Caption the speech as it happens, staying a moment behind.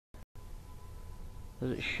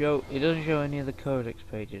Does it show? It doesn't show any of the codex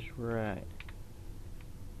pages, right?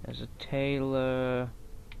 There's a tailor.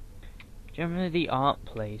 Generally, the art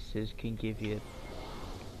places can give you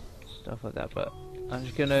stuff like that, but I'm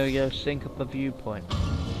just gonna go sync up a viewpoint.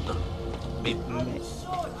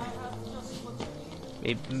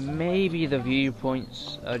 Maybe the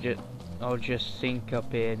viewpoints are I'll just sync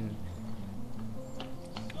up in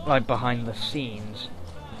like behind the scenes,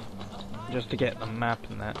 just to get the map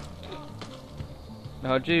and that.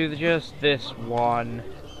 I'll do just this one,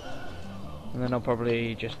 and then I'll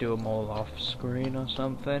probably just do them all off screen or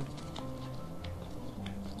something. I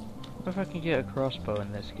wonder if I can get a crossbow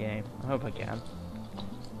in this game. I hope I can.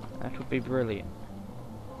 That would be brilliant.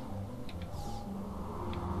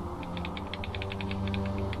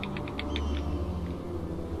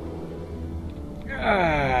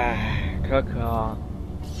 Caca.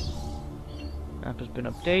 Map has been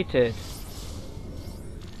updated.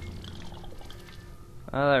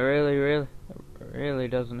 Oh, that really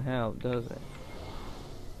doesn't help, does it?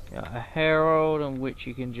 Got a herald on which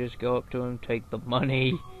you can just go up to him, take the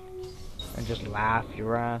money, and just laugh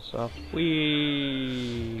your ass off.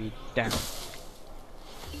 Whee! Down.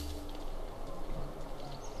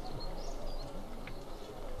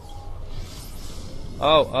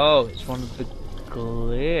 Oh, it's one of the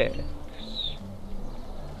glyphs.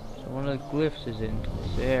 So one of the glyphs is in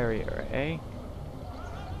this area, eh?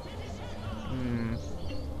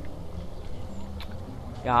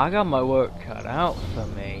 Yeah, I got my work cut out for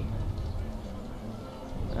me.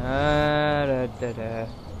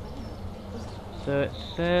 So it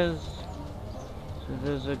says, so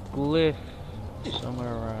there's a glyph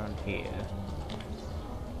somewhere around here.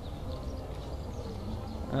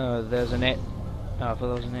 Oh, there's an oh, I thought there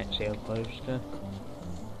was an Ezio poster.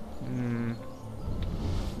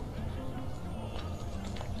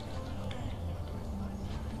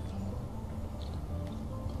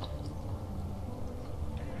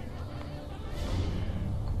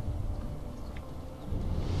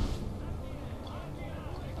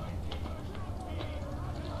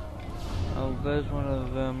 Oh, there's one of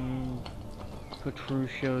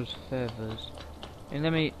Petruchio's feathers. And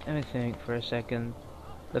let me think for a second.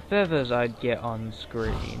 The feathers I'd get on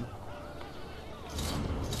screen.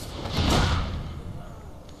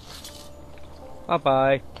 Bye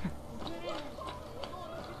bye.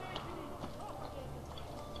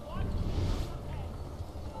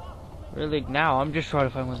 Really, now I'm just trying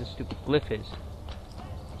to find where the stupid glyph is.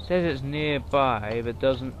 It says it's nearby, but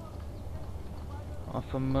doesn't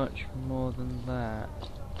offer much more than that.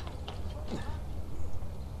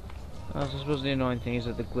 I suppose the annoying thing is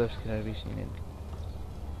that the glyphs can only be seen in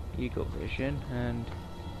Eagle Vision, and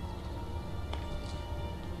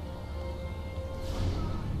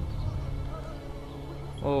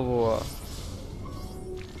oh,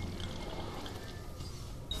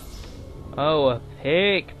 a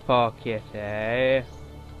pickpocket, eh?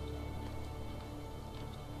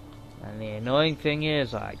 And the annoying thing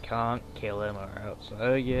is I can't kill him, or else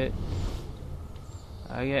I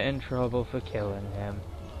get in trouble for killing him.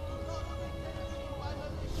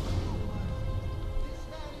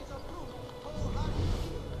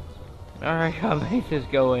 I can't make this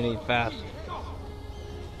go any faster.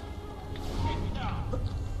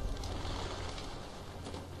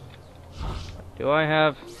 Do I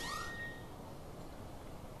have...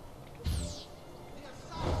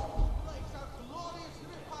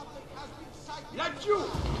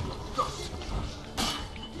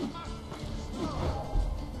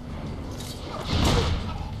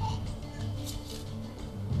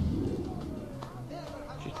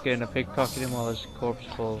 Gonna pickpocket him while his corpse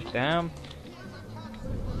falls down.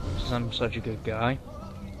 Because I'm such a good guy.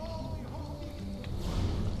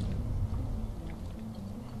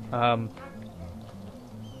 That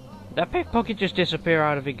pickpocket just disappear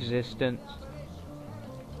out of existence?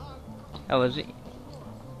 Hell, is he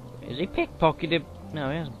pickpocketed? No,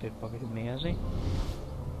 he hasn't pickpocketed me, has he?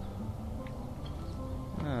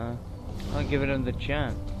 No, I'll give him the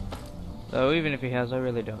chance. Though even if he has, I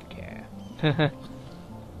really don't care.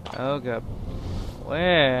 Oh god.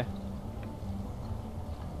 Where?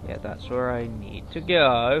 Yeah, that's where I need to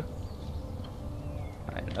go.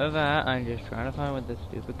 I know that. I'm just trying to find where the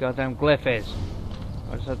stupid goddamn glyph is.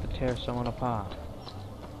 I just have to tear someone apart.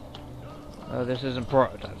 Oh, this isn't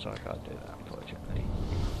prototype, so I can't do that, unfortunately.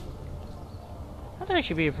 That'd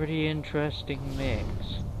actually be a pretty interesting mix.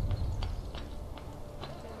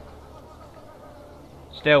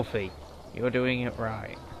 Stealthy. You're doing it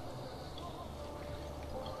right.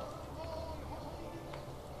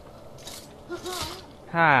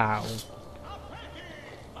 How?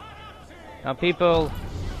 Now people...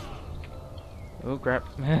 Oh crap.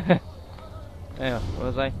 Anyway, what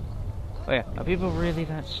was I? Oh yeah, are people really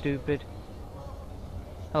that stupid?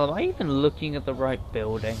 Hell, am I even looking at the right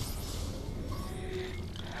building?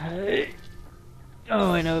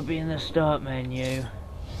 Oh, I know it'd be in the start menu.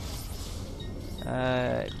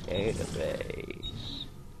 Database.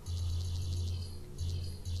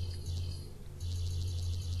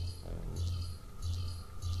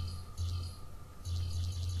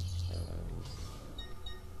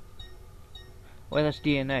 Well, that's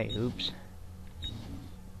DNA, oops.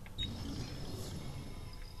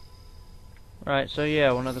 Right, so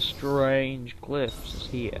yeah, one of the strange glyphs is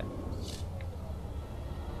here.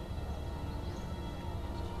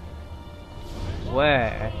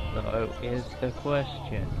 Where, though, is the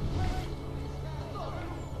question?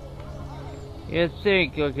 You'd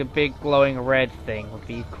think like a big glowing red thing would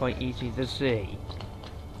be quite easy to see.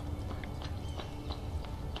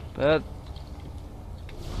 But...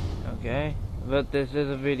 okay. But this is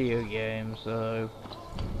a video game, so...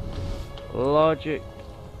 logic...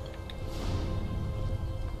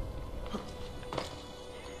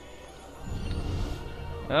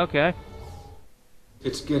 okay.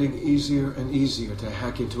 It's getting easier and easier to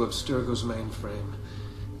hack into Abstergo's mainframe.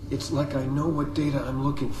 It's like I know what data I'm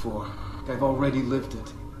looking for. I've already lived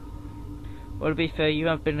it. Well, to be fair, you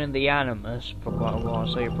have been in the Animus for quite a while,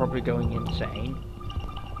 so you're probably going insane.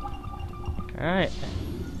 Alright.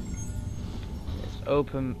 Let's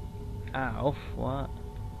open... Alf, what?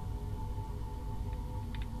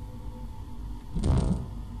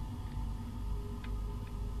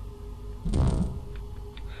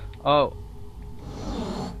 Oh.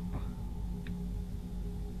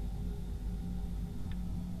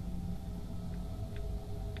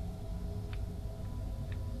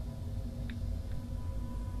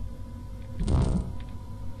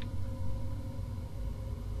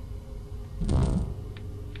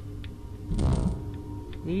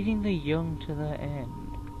 Leading the young to the end.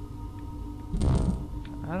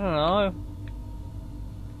 I don't know.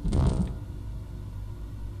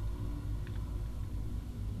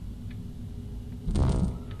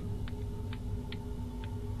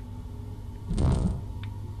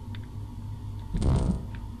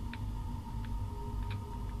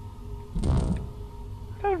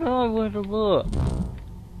 I don't know where to look.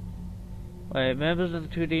 Wait, members of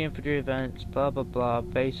the 2D infantry events, blah blah blah,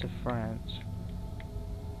 base of France.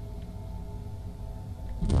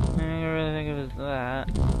 I don't really think it was that.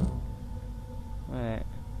 Wait.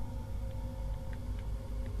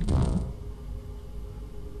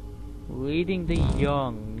 Leading the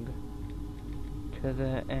young to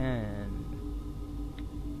the end.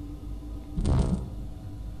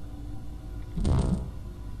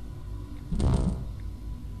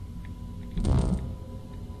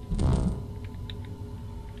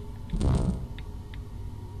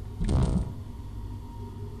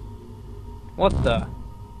 What the?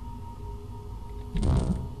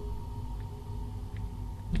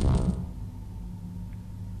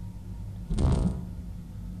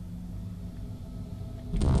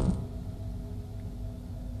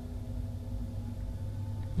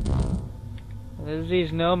 There's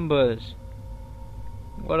these numbers.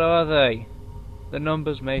 What are they? The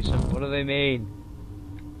numbers, Mason. What do they mean?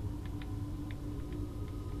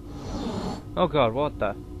 Oh god, what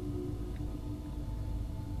the?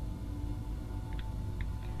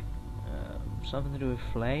 Something to do with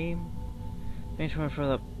flame? Maybe trying for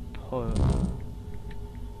the pole.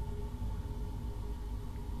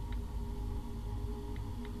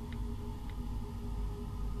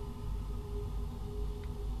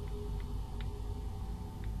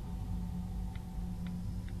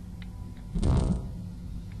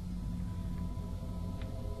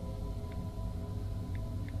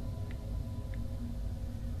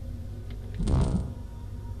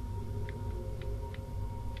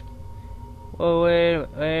 Oh wait a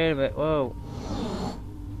minute, whoa.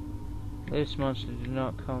 This monster did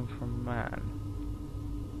not come from man.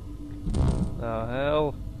 The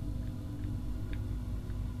hell?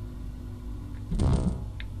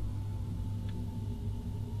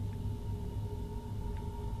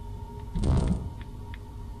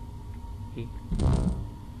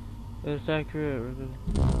 It's accurate.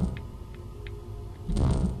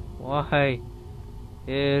 Why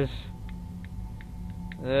is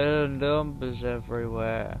there are numbers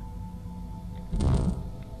everywhere?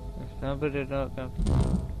 This number did not come.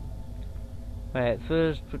 Wait,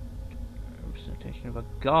 first representation of a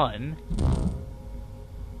gun?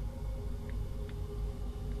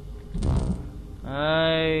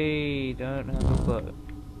 I don't have a clue.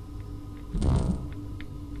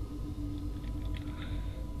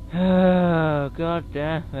 Oh, god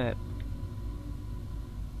damn it.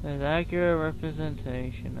 An accurate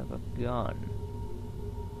representation of a gun.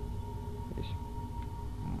 This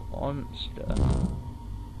monster.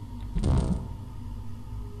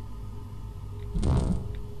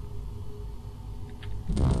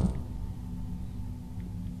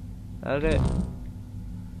 At it.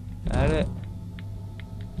 At it.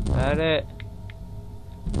 At it.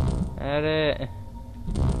 At it.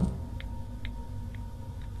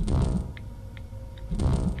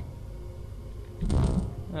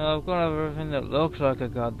 Oh, I've got everything that looks like a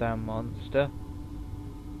goddamn monster.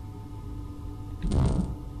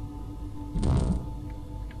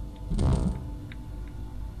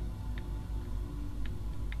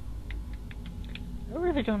 I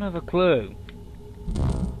really don't have a clue.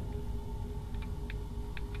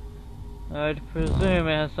 I'd presume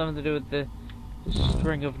it has something to do with the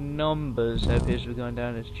string of numbers that appears to be going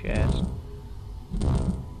down his chest.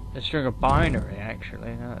 A string of binary,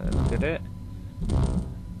 actually. Now that I look at it.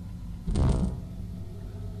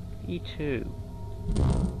 E2.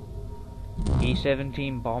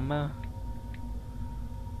 E17 bomber.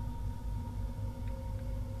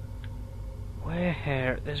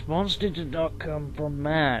 Where? This monster did not come from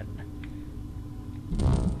man.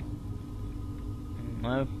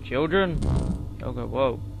 No, children? Okay,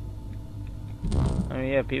 whoa. Oh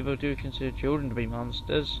yeah, people do consider children to be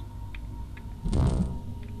monsters.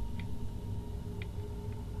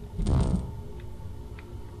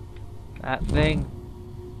 That thing.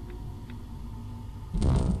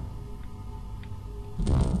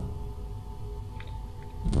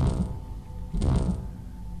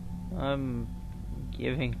 I'm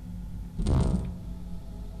giving.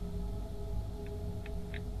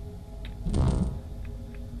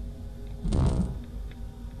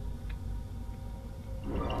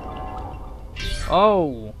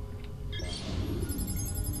 Oh!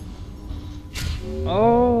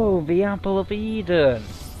 Oh, the Apple of Eden!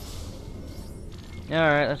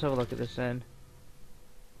 Alright, let's have a look at this then.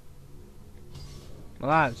 Well,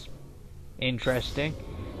 that's interesting.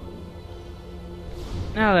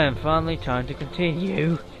 Now then, finally time to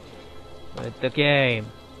continue with the game.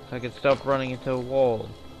 So I can stop running into a wall.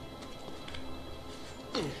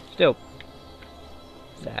 Still.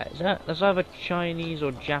 Is that? That's either Chinese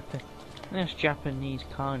or Japanese. That's Japanese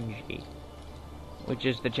kanji. Which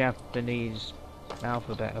is the Japanese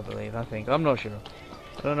alphabet, I believe, I think. I'm not sure.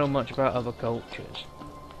 I don't know much about other cultures.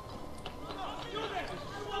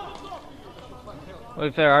 To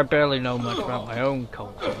be fair, I barely know much about my own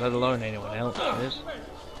culture, let alone anyone else's.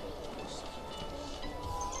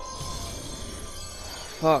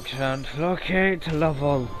 Foxhunt, locate La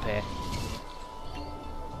Volpe.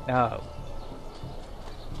 Oh.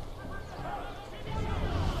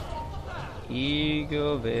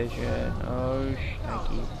 Eagle vision, oh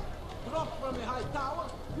shnikey. Drop from a high tower,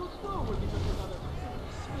 you know what you can another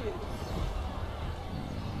spear.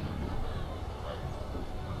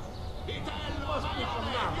 Must be from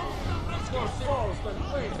now. More falls than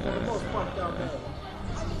waves for the most part down there.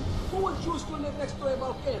 Who would choose to live next to a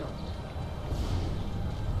volcano?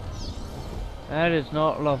 That is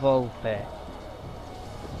not La Volpe.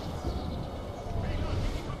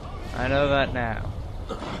 I know that now.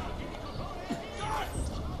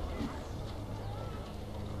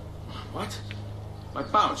 What? My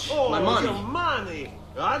pouch. Oh, my money. Your money.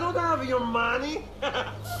 I don't have your money.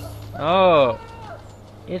 Oh.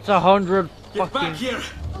 It's 100 Get fucking... back here!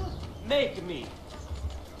 Make me.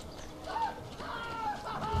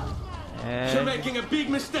 You're making a big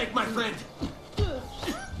mistake, my friend.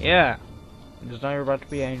 Yeah. Because now you're about to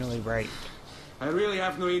be anally raped. I really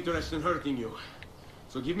have no interest in hurting you.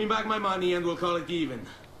 So give me back my money and we'll call it even.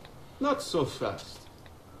 Not so fast.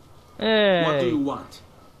 Hey. What do you want?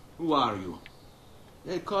 Who are you?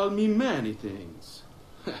 They call me many things.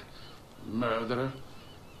 Murderer,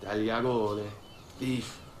 tagliagole,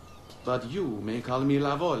 thief. But you may call me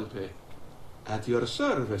La Volpe. At your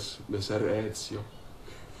service, Messer Ezio.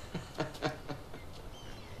 How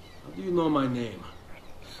do you know my name?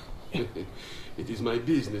 It is my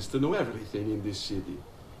business to know everything in this city.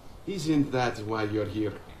 Isn't that why you're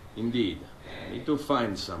here? Indeed. I need to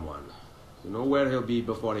find someone. To know where he'll be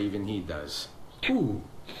before even he does. Who?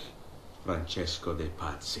 Francesco de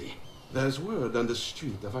Pazzi. There's word on the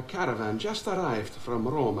street of a caravan just arrived from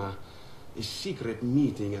Roma. A secret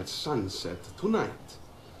meeting at sunset tonight.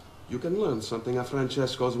 You can learn something of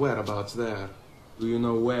Francesco's whereabouts there. Do you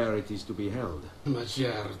know where it is to be held? Ma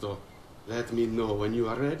certo. Let me know when you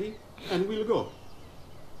are ready, and we'll go.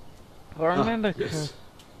 I remember... Yes.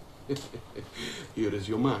 Here is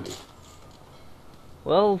your money.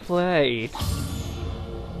 Well played.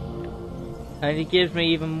 And he gives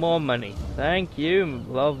me even more money. Thank you,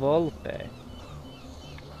 La Volpe.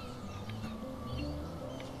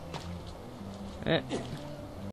 Eh.